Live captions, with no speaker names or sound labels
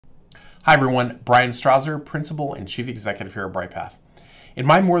Hi everyone, Bryan Strawser, Principal and Chief Executive here at Bryghtpath. In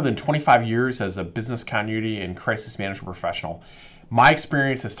my more than 25 years as a business continuity and crisis management professional, my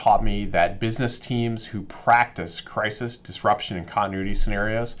experience has taught me that business teams who practice crisis, disruption, and continuity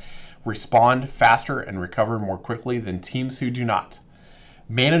scenarios respond faster and recover more quickly than teams who do not.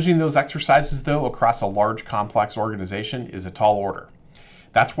 Managing those exercises, though, across a large, complex organization is a tall order.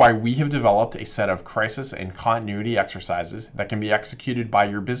 That's why we have developed a set of crisis and continuity exercises that can be executed by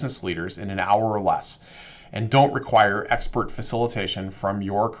your business leaders in an hour or less and don't require expert facilitation from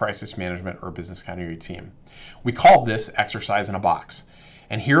your crisis management or business continuity team. We call this exercise in a box.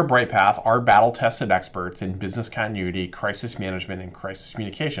 And here at Bryghtpath, our battle-tested experts in business continuity, crisis management, and crisis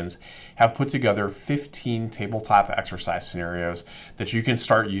communications have put together 15 tabletop exercise scenarios that you can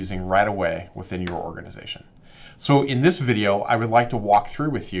start using right away within your organization. So in this video, I would like to walk through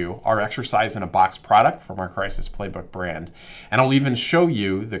with you our exercise in a box product from our Crisis Playbook brand. And I'll even show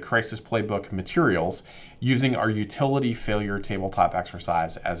you the Crisis Playbook materials using our utility failure tabletop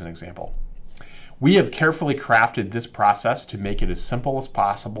exercise as an example. We have carefully crafted this process to make it as simple as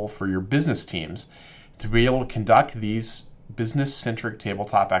possible for your business teams to be able to conduct these business-centric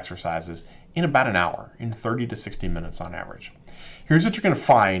tabletop exercises in about an hour, in 30 to 60 minutes on average. Here's what you're going to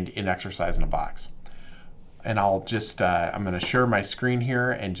find in exercise in a box. And I'll just, I'm going to share my screen here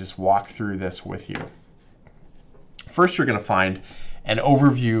and just walk through this with you. First, you're going to find an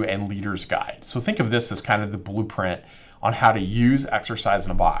overview and leader's guide. So think of this as kind of the blueprint on how to use exercise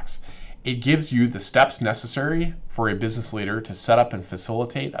in a box. It gives you the steps necessary for a business leader to set up and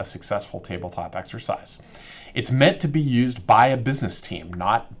facilitate a successful tabletop exercise. It's meant to be used by a business team,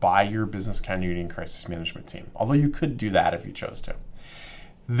 not by your business continuity and crisis management team, although you could do that if you chose to.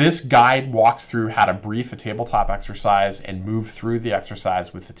 This guide walks through how to brief a tabletop exercise and move through the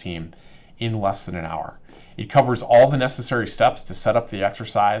exercise with the team in less than an hour. It covers all the necessary steps to set up the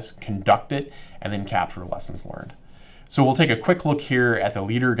exercise, conduct it, and then capture lessons learned. So we'll take a quick look here at the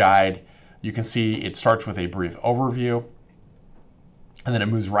leader guide. You can see it starts with a brief overview, and then it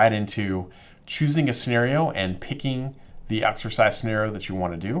moves right into choosing a scenario and picking the exercise scenario that you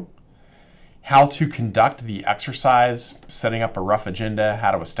want to do. How to conduct the exercise, setting up a rough agenda, how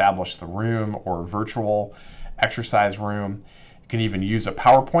to establish the room or virtual exercise room. You can even use a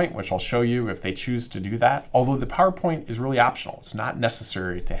PowerPoint, which I'll show you if they choose to do that, although the PowerPoint is really optional. It's not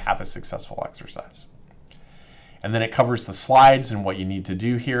necessary to have a successful exercise. And then it covers the slides and what you need to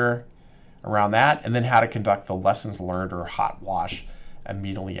do here around that, and then how to conduct the lessons learned or hot wash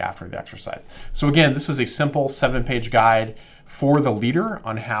immediately after the exercise. So again, this is a simple 7-page guide for the leader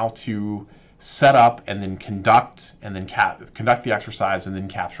on how to set up and then conduct the exercise and then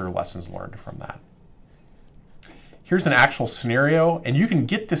capture lessons learned from that. Here's an actual scenario, and you can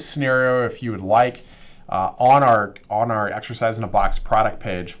get this scenario if you would like on our exercise in a box product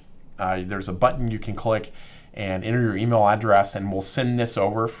page. There's a button you can click and enter your email address, and we'll send this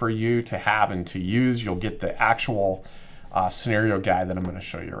over for you to have and to use. You'll get the actual scenario guide that I'm going to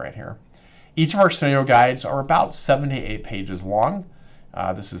show you right here. Each of our scenario guides are about 7 to 8 pages long.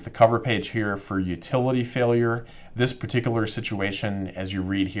 This is the cover page here for utility failure. This particular situation, as you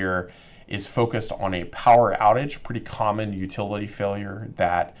read here, is focused on a power outage, pretty common utility failure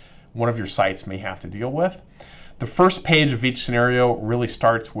that one of your sites may have to deal with. The first page of each scenario really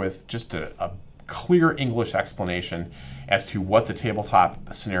starts with just a clear English explanation as to what the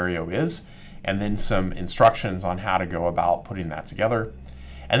tabletop scenario is, and then some instructions on how to go about putting that together.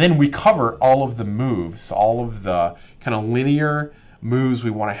 And then we cover all of the moves, all of the kind of linear moves we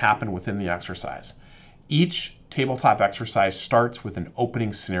want to happen within the exercise. Each tabletop exercise starts with an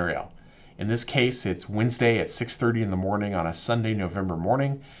opening scenario. In this case, it's Wednesday at 6:30 in the morning on a Sunday, November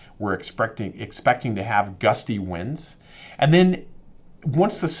morning. We're expecting to have gusty winds. And then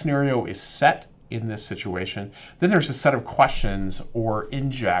once the scenario is set in this situation, then there's a set of questions or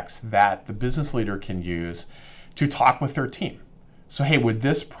injects that the business leader can use to talk with their team. So, hey, would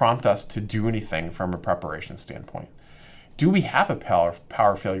this prompt us to do anything from a preparation standpoint? Do we have a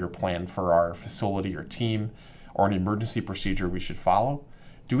power failure plan for our facility or team, or an emergency procedure we should follow?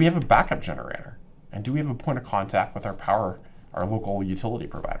 Do we have a backup generator? And do we have a point of contact with our local utility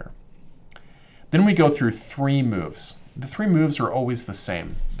provider? Then we go through 3 moves. The 3 moves are always the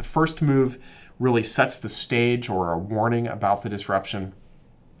same. The first move really sets the stage or a warning about the disruption.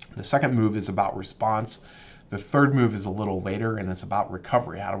 The second move is about response. The third move is a little later, and it's about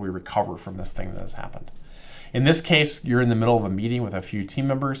recovery. How do we recover from this thing that has happened? In this case, you're in the middle of a meeting with a few team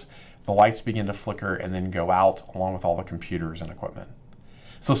members. The lights begin to flicker and then go out along with all the computers and equipment.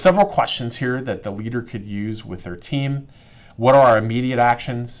 So several questions here that the leader could use with their team. What are our immediate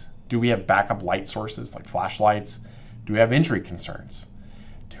actions? Do we have backup light sources like flashlights? Do we have injury concerns?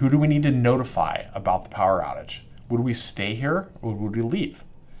 Who do we need to notify about the power outage? Would we stay here or would we leave?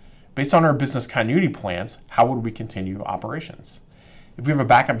 Based on our business continuity plans, how would we continue operations? If we have a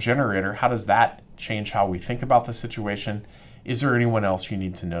backup generator, how does that change how we think about the situation? Is there anyone else you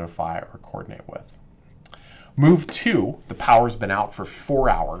need to notify or coordinate with? Move 2, the power's been out for 4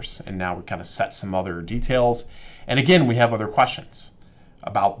 hours, and now we kind of set some other details. And again, we have other questions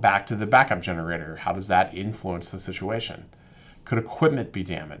about back to the backup generator. How does that influence the situation? Could equipment be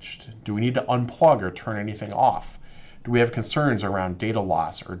damaged? Do we need to unplug or turn anything off? Do we have concerns around data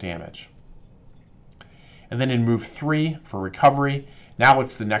loss or damage? And then in move 3 for recovery, now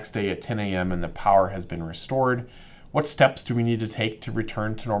it's the next day at 10 a.m. and the power has been restored. What steps do we need to take to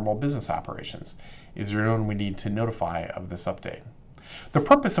return to normal business operations? Is there anyone we need to notify of this update? The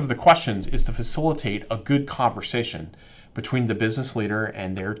purpose of the questions is to facilitate a good conversation between the business leader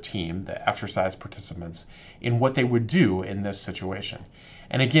and their team, the exercise participants, in what they would do in this situation.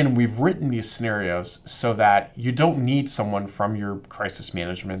 And again, we've written these scenarios so that you don't need someone from your crisis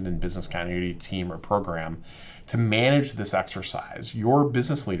management and business continuity team or program to manage this exercise. Your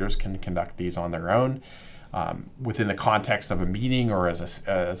business leaders can conduct these on their own within the context of a meeting or as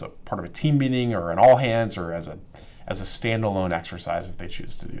a part of a team meeting or an all hands or as a standalone exercise if they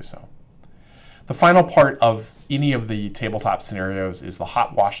choose to do so. The final part of any of the tabletop scenarios is the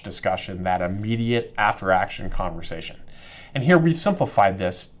hot wash discussion, that immediate after action conversation. And here we've simplified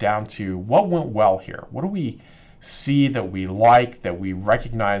this down to what went well here. What do we see that we like, that we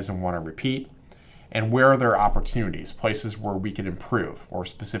recognize and want to repeat? And where are there opportunities, places where we can improve, or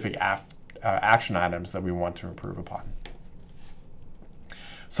specific action items that we want to improve upon?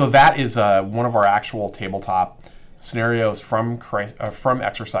 So that is one of our actual tabletop scenarios from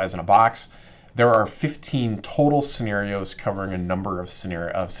Exercise in a Box. There are 15 total scenarios covering a number of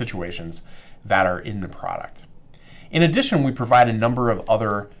situations that are in the product. In addition, we provide a number of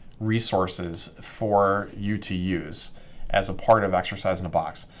other resources for you to use as a part of Exercise in a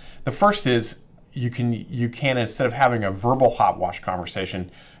Box. The first is you can instead of having a verbal hot wash conversation,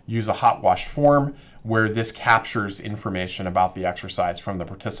 use a hot wash form where this captures information about the exercise from the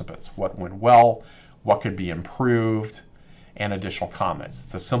participants. What went well, what could be improved, and additional comments.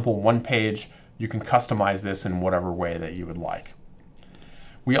 It's a simple one page. You can customize this in whatever way that you would like.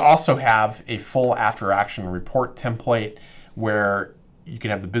 We also have a full after action report template where you can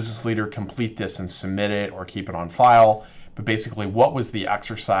have the business leader complete this and submit it or keep it on file. But basically, what was the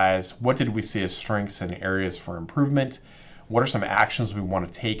exercise? What did we see as strengths and areas for improvement? What are some actions we want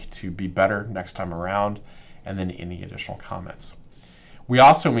to take to be better next time around? And then any additional comments. We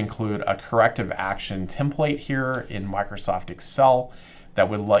also include a corrective action template here in Microsoft Excel that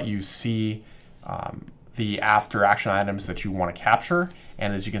would let you see the after action items that you want to capture.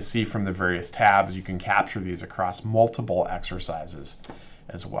 And as you can see from the various tabs, you can capture these across multiple exercises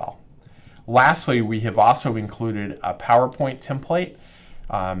as well. Lastly, we have also included a PowerPoint template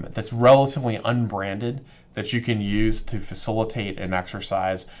that's relatively unbranded that you can use to facilitate an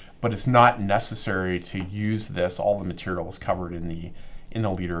exercise, but it's not necessary to use this. All the material is covered in the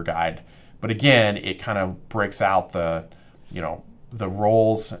leader guide. But again, it kind of breaks out the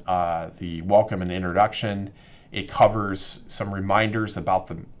roles, the welcome and introduction. It covers some reminders about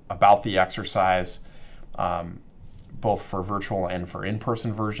the exercise, both for virtual and for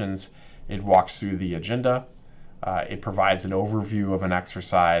in-person versions. It walks through the agenda. It provides an overview of an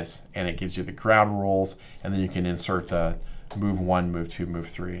exercise, and it gives you the ground rules, and then you can insert the move 1, move 2, move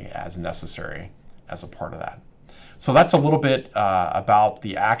 3 as necessary as a part of that. So that's a little bit about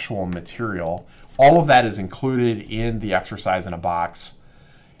the actual material. All of that is included in the Exercise in a Box.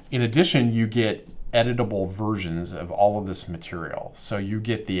 In addition, you get editable versions of all of this material. So you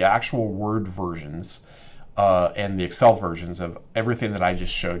get the actual Word versions and the Excel versions of everything that I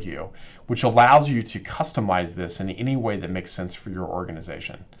just showed you, which allows you to customize this in any way that makes sense for your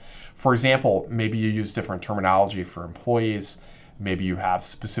organization. For example, maybe you use different terminology for employees. Maybe you have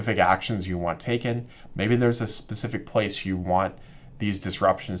specific actions you want taken. Maybe there's a specific place you want these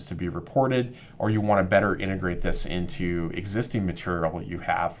disruptions to be reported, or you want to better integrate this into existing material you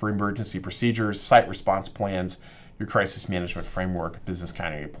have for emergency procedures, site response plans, your crisis management framework, business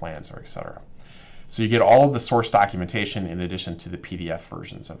continuity plans, or etc. So you get all of the source documentation in addition to the PDF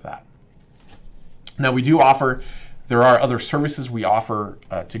versions of that. Now we do offer, there are other services we offer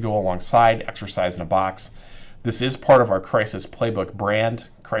to go alongside Exercise in a Box. This is part of our Crisis Playbook brand.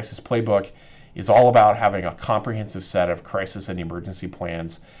 Crisis Playbook is all about having a comprehensive set of crisis and emergency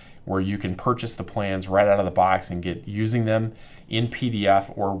plans where you can purchase the plans right out of the box and get using them in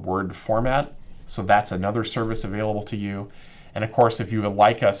PDF or Word format. So that's another service available to you. And of course, if you would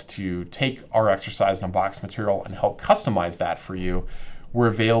like us to take our Exercise in a Box material and help customize that for you, we're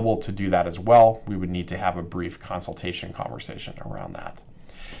available to do that as well. We would need to have a brief consultation conversation around that.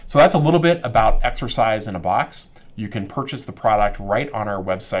 So that's a little bit about Exercise in a Box. You can purchase the product right on our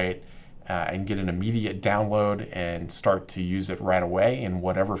website and get an immediate download and start to use it right away in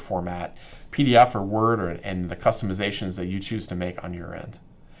whatever format, PDF or Word, and the customizations that you choose to make on your end.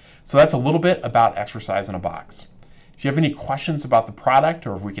 So that's a little bit about Exercise in a Box. If you have any questions about the product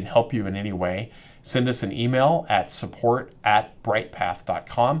or if we can help you in any way, send us an email at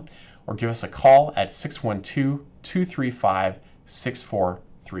support@bryghtpath.com or give us a call at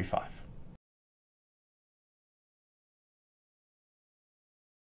 612-235-6435.